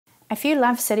If you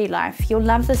love city life, you'll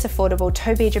love this affordable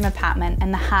 2-bedroom apartment in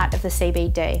the heart of the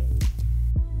CBD.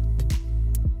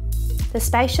 The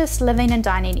spacious living and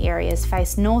dining areas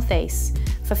face northeast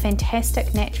for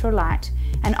fantastic natural light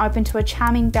and open to a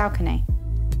charming balcony.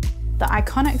 The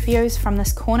iconic views from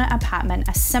this corner apartment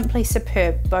are simply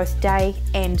superb both day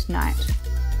and night.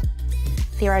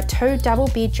 There are 2 double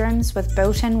bedrooms with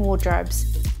built-in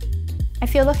wardrobes.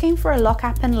 If you're looking for a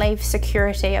lock-up and leave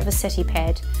security of a city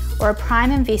pad or a prime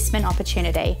investment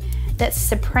opportunity that's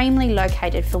supremely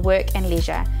located for work and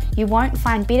leisure, you won't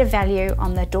find better value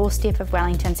on the doorstep of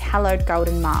Wellington's hallowed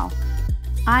Golden Mile.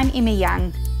 I'm Emma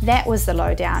Young, that was The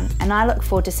Lowdown, and I look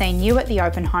forward to seeing you at the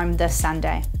open home this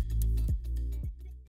Sunday.